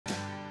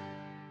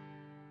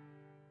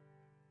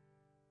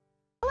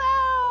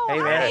Hey,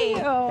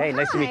 man. Hey,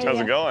 nice to meet you. How's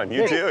it going?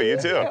 You too, you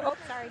too. Oh,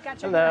 sorry,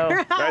 got you. Hello.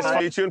 Nice to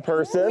meet you in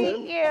person.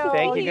 Meet you.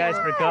 Thank you guys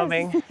for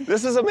coming.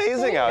 This is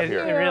amazing out here.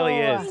 It really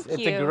is.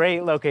 It's a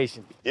great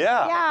location.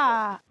 Yeah.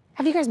 Yeah.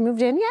 Have you guys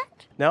moved in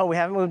yet? No, we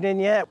haven't moved in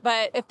yet.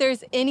 But if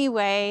there's any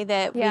way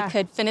that we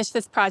could finish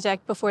this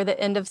project before the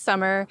end of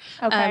summer,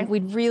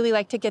 we'd really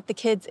like to get the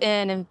kids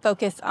in and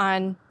focus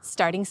on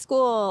starting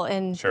school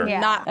and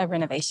not a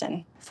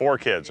renovation. 4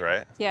 kids,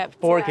 right? Yep.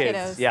 4 kids,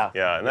 kiddos.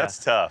 Yeah, and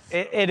that's tough.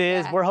 It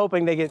is. We're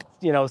hoping they get,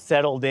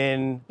 settled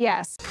in.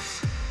 Yes.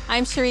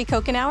 I'm Cherie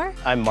Kokenauer.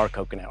 I'm Mark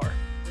Kokenauer.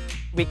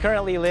 We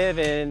currently live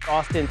in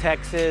Austin,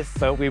 Texas,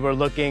 but we were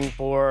looking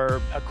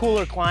for a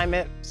cooler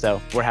climate, so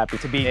we're happy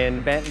to be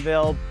in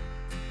Bentonville.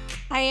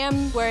 I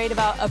am worried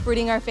about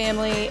uprooting our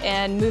family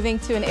and moving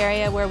to an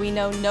area where we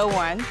know no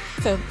one.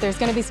 So there's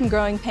going to be some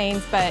growing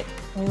pains, but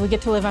we get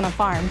to live on a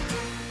farm.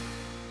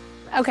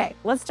 Okay,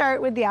 let's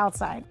start with the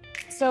outside.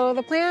 So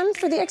the plan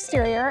for the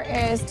exterior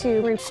is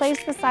to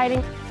replace the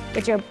siding,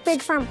 get you a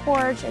big front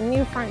porch, a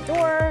new front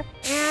door,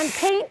 and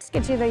paint.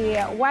 Get you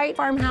the white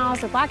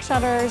farmhouse with black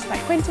shutters, that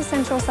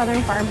quintessential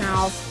Southern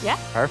farmhouse. Yeah.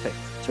 Perfect.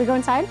 Should we go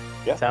inside?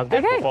 Yeah. Sounds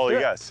good. Okay. We'll follow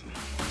you guys.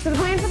 So the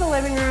plan for the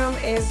living room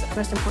is,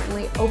 most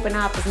importantly, open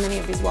up as many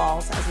of these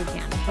walls as we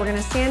can. We're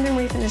gonna sand and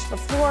refinish the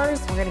floors.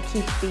 We're gonna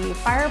keep the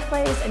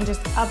fireplace and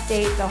just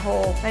update the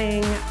whole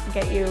thing,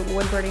 get you a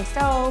wood-burning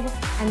stove,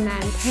 and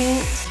then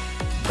paint.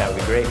 That would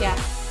be great. Yeah.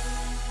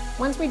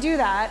 Once we do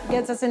that,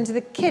 gets us into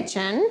the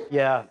kitchen.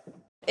 Yeah.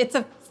 It's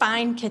a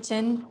fine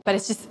kitchen, but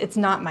it's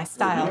not my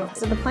style.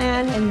 So the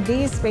plan in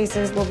these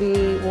spaces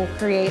we'll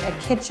create a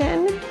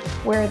kitchen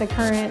where the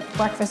current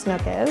breakfast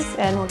nook is,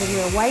 and we'll give you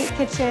a white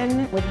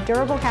kitchen with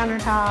durable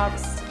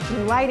countertops,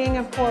 new lighting,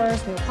 of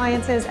course, new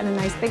appliances, and a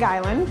nice big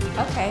island.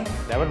 Okay.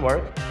 That would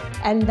work.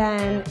 And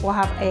then we'll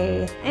have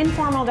a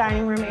informal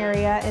dining room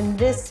area in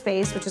this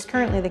space, which is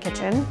currently the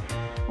kitchen.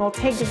 We'll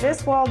take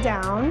this wall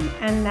down,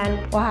 and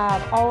then we'll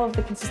have all of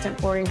the consistent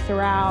flooring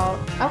throughout.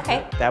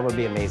 Okay. That would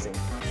be amazing.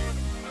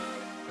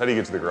 How do you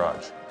get to the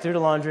garage? Through the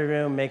laundry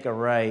room, make a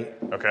right.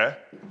 Okay.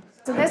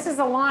 So this is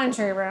the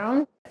laundry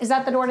room. Is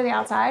that the door to the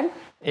outside?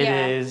 It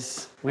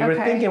is. We were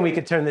thinking we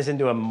could turn this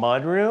into a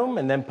mud room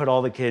and then put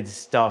all the kids'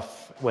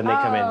 stuff when they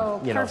come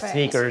in, perfect.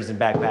 sneakers and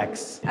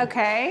backpacks.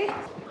 Okay.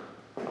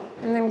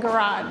 And then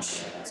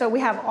garage. So we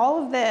have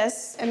all of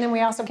this, and then we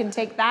also can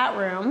take that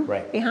room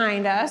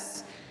behind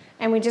us,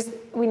 and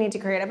we need to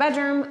create a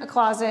bedroom, a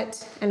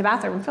closet, and a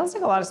bathroom. Feels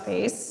like a lot of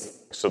space.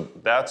 So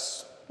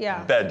that's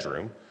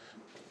bedroom.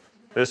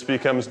 This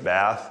becomes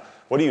bath.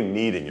 What do you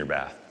need in your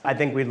bath? I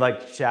think we'd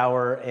like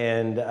shower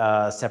and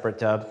a separate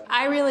tub.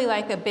 I really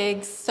like a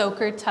big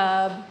soaker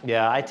tub.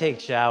 Yeah, I take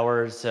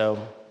showers,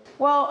 so.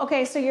 Well,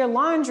 okay, so your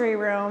laundry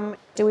room,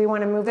 do we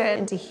want to move it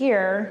into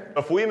here?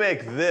 If we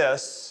make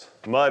this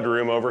mud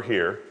room over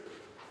here,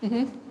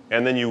 and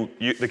then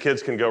the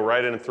kids can go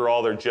right in and throw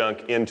all their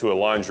junk into a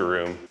laundry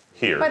room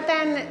here. But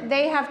then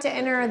they have to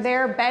enter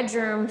their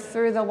bedroom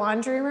through the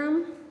laundry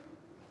room?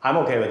 I'm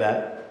okay with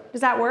that. Does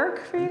that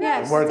work for you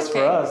guys? It works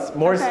for us.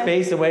 More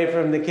space away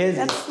from the kids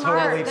is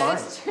totally fine.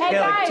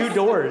 Hey, like guys, 2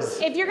 doors.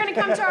 If you're gonna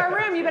come to our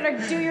room, you better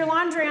do your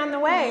laundry on the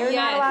way. You're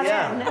not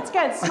allowed in. That's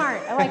good, smart,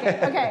 I like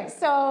it. Okay,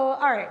 so,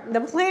 all right.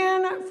 The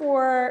plan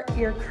for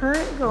your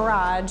current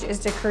garage is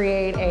to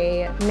create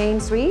a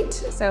main suite.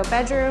 So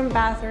bedroom,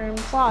 bathroom,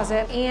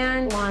 closet,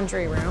 and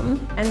laundry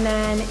room. And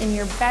then in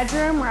your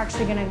bedroom, we're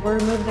actually gonna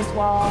remove this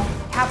wall,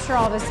 capture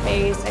all this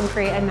space, and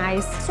create a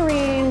nice,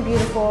 serene,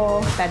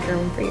 beautiful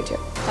bedroom for you two.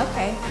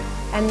 Okay.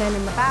 And then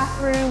in the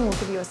bathroom, we'll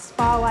give you a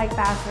spa-like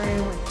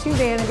bathroom with 2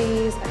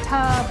 vanities, a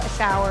tub, a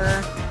shower,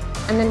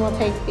 and then we'll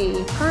take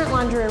the current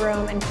laundry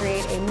room and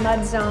create a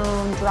mud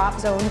zone, drop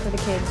zone for the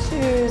kids'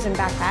 shoes and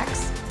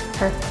backpacks.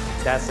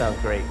 Perfect. That sounds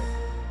great.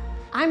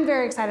 I'm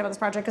very excited about this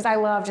project because I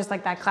love just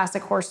like that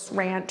classic horse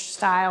ranch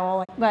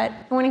style. But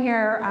I want to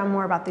hear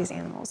more about these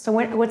animals. So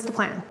what's the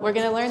plan? We're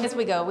going to learn as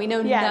we go. We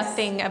know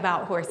nothing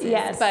about horses,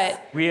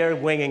 but we are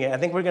winging it. I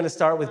think we're going to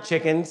start with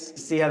chickens,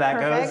 see how that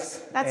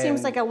goes. That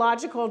seems like a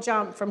logical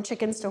jump from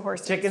chickens to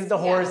horses. Chickens to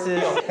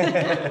horses.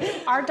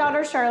 Our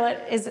daughter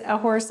Charlotte is a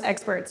horse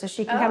expert, so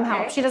she can come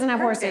help. She doesn't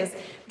have horses.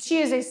 She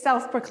is a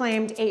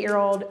self-proclaimed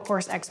 8-year-old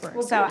horse expert.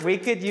 Well, so we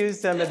could use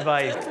some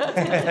advice.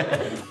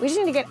 We just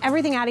need to get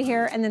everything out of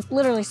here and then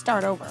literally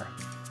start over.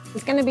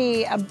 It's gonna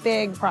be a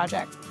big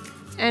project.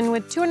 And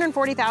with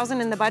 $240,000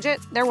 in the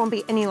budget, there won't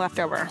be any left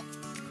over.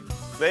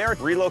 They are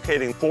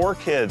relocating 4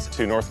 kids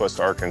to Northwest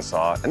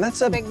Arkansas, and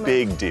that's a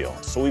big deal.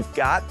 So we've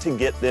got to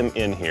get them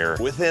in here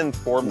within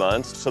 4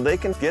 months so they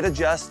can get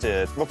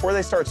adjusted before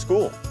they start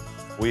school.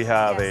 We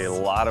have a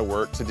lot of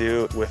work to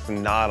do with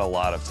not a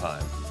lot of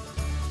time.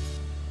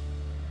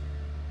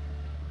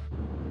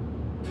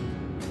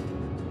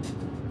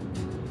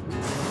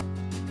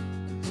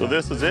 So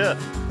this is it.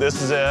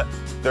 This is it.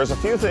 There's a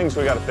few things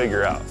we got to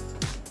figure out.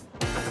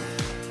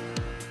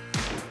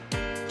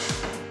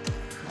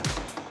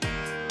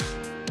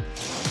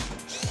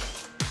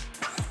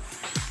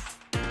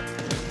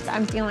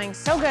 I'm feeling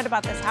so good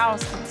about this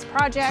house and this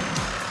project.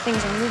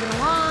 Things are moving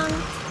along.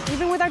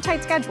 even with our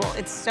tight schedule.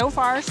 It's so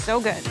far, so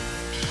good.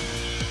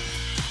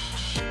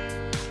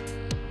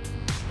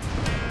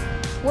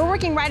 We're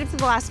working right up to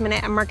the last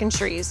minute and marking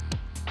trees.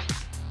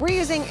 We're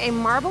using a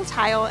marble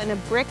tile and a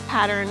brick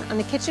pattern on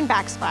the kitchen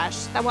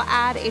backsplash that will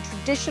add a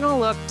traditional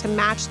look to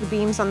match the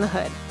beams on the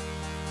hood.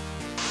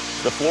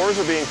 The floors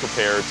are being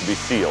prepared to be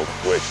sealed,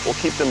 which will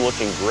keep them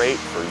looking great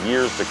for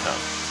years to come.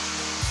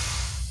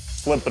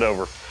 Flip it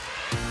over.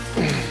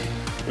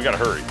 We gotta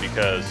hurry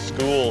because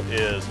school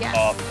is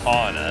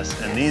upon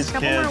us, and these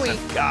kids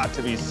have got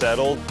to be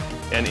settled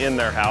and in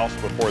their house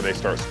before they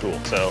start school.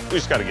 So we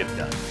just gotta get it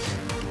done.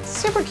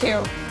 Super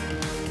cute.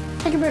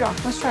 Take your boot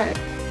off, let's try it.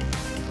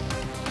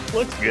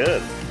 Looks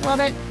good.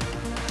 Love it.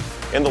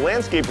 And the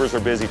landscapers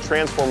are busy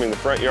transforming the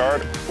front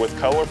yard with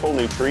colorful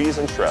new trees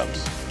and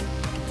shrubs.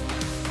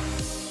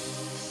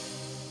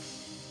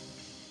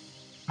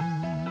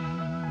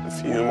 A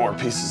few more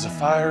pieces of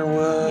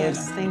firewood.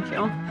 Yes, thank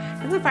you.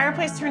 And the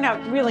fireplace turned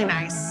out really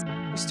nice.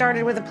 We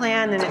started with a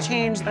plan, then it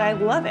changed, but I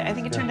love it. I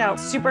think it turned out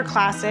super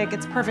classic.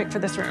 It's perfect for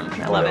this room.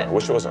 I love it. I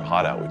wish it wasn't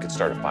hot out. We could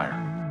start a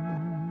fire.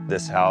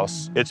 This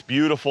house, it's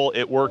beautiful.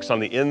 It works on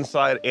the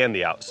inside and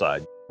the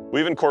outside.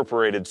 We've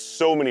incorporated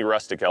so many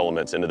rustic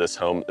elements into this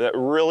home that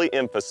really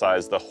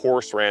emphasize the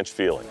horse ranch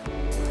feeling.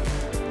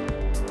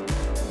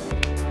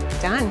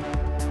 Done.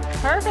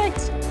 Perfect.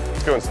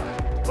 Let's go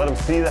inside. Let them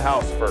see the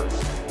house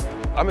first.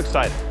 I'm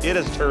excited. It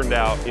has turned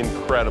out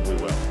incredibly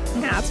well.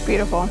 Yeah, it's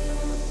beautiful.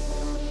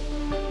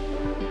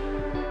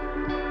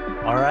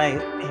 All right,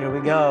 here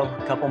we go.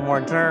 A couple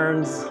more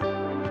turns.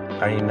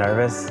 Are you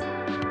nervous?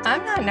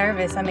 I'm not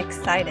nervous, I'm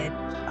excited.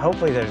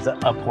 Hopefully there's a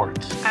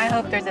porch. I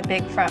hope there's a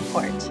big front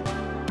porch.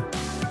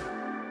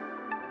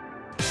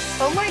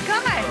 Oh my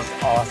gosh!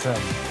 That's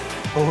awesome.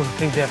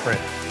 Totally different.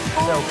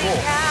 Holy so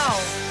cool. Cow.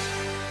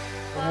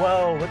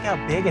 Whoa, look how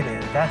big it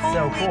is. That's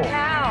so cool. Holy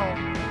cow.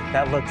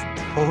 That looks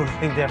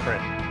totally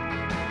different.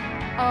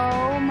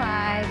 Oh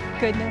my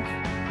goodness.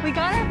 We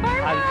got our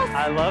farmhouse.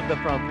 I love the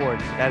front porch.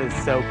 That is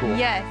so cool.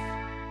 Yes.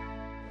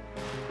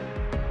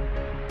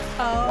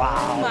 Oh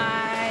wow.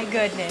 My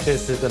goodness.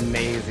 This is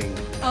amazing.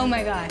 Oh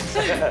my gosh.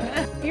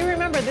 You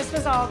remember this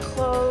was all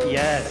closed.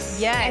 Yes.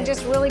 Yeah. And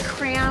just really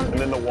cramped. And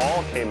then the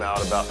wall came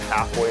out about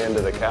halfway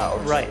into the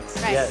couch. Right.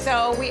 Yes.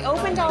 So we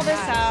opened all this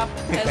up.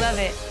 I love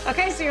it.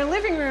 Okay, so your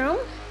living room.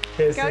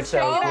 This Go is so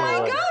check cool. it out.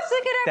 Oh my gosh,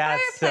 look at our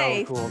That's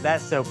fireplace. so cool.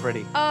 That's so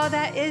pretty. Oh,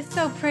 that is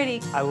so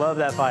pretty. I love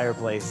that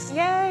fireplace.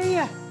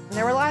 Yay.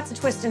 There were lots of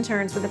twists and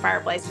turns with the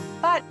fireplace,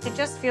 but it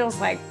just feels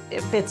like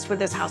it fits with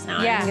this house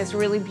now. Yeah. I think it's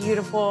really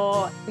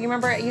beautiful. You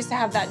remember it used to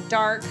have that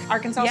dark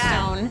Arkansas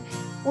stone.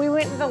 We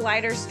went with the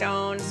lighter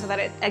stone so that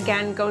it,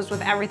 again, goes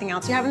with everything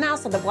else you have now,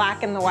 so the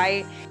black and the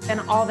white, and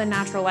all the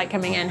natural light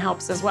coming in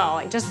helps as well.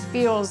 It just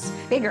feels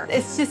bigger.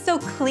 It's just so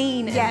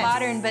clean and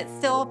modern, but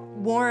still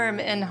warm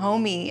and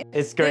homey.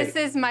 It's great.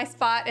 This is my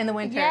spot in the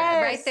winter,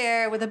 right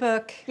there with a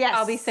book. Yes.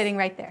 I'll be sitting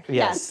right there.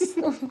 Yes.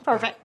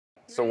 Perfect.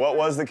 So what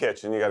was the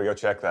kitchen? You gotta go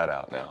check that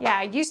out now.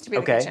 Yeah, it used to be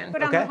the kitchen. Go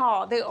down the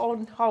hall, the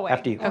old hallway.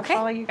 After you. I'll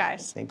follow you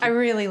guys. Thank you. I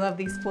really love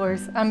these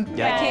floors. I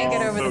can't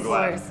get over So the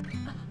glad. floors.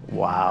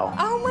 Wow.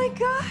 Oh my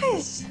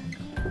gosh.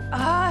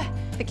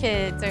 The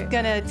kids are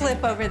gonna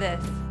flip over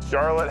this.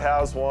 Charlotte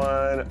has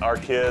one. Our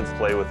kids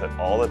play with it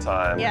all the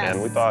time. Yes.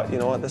 And we thought, you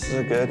know what, this is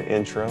a good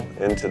intro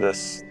into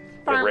this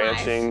Farm life.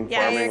 ranching,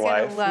 Yeah, farming you're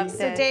gonna life. love So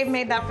this. Dave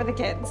made that for the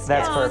kids.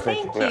 That's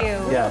perfect. Thank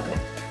you. Yeah.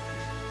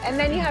 And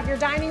then you have your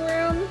dining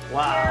room.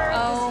 Wow. Here.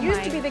 Oh This used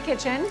my to be the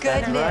kitchen.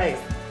 That's right.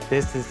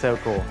 This is so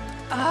cool.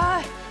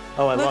 Oh,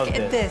 I love Look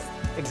at this.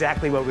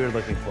 Exactly what we were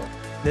looking for.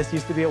 This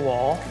used to be a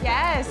wall.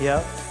 Yes.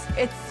 Yep.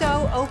 It's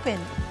so open.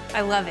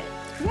 I love it.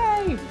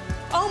 Yay.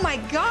 Oh my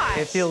gosh.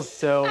 It feels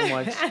so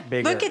much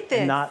bigger. Look at this.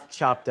 And not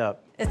chopped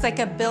up. It's like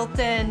a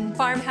built-in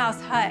farmhouse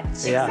hut.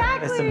 Yeah,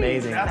 Exactly. it's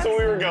amazing. That's what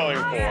we were going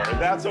for.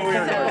 That's what we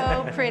were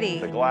going for. So pretty.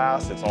 The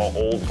glass, it's all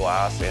old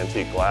glass,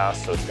 antique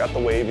glass, so it's got the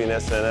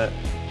waviness in it.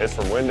 It's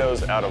from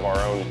windows out of our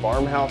own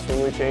farmhouse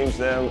when we changed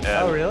them. And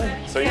Oh, really?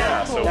 So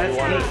yeah, so we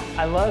wanted.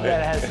 I love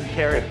that it has some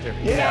character.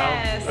 You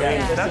Yes. know? Yeah, Yeah.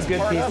 just That's some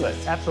good part of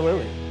pieces. it.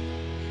 Absolutely.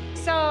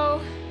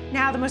 So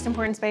now the most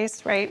important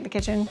space, right? The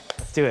kitchen.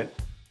 Let's do it.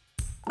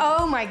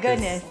 Oh my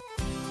goodness.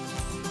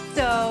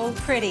 So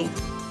pretty.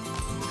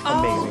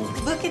 Amazing.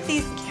 Oh, look at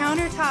these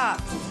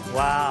countertops.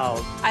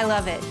 Wow. I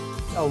love it.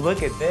 Oh,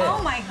 look at this.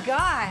 Oh my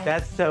God.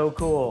 That's so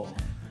cool.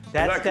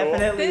 That's that cool?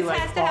 definitely This like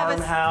has to have a-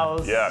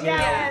 farmhouse, Yeah. you know,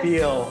 Yes.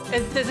 feel.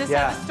 Does this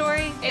Yeah. have a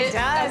story? It does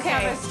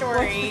have a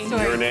story. What's the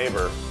story? Your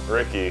neighbor,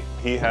 Ricky,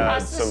 he had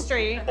Across the some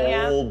street,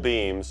 yeah. old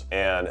beams,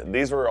 and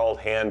these were all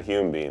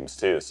hand-hewn beams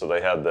too. So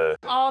they had the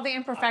All the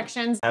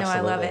imperfections. No,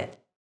 I love Absolutely. it.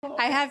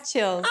 I have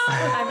chills.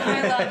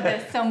 I love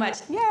this so much.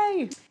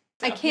 Yay.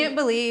 I can't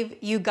believe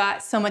you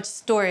got so much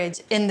storage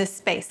in this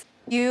space.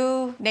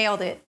 You nailed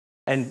it.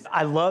 And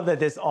I love that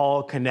this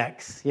all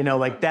connects. You know,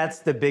 like that's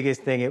the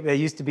biggest thing. It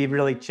used to be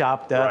really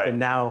chopped up, Right. and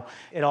now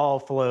it all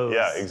flows.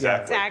 Yeah,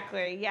 exactly.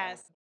 Exactly,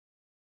 yes.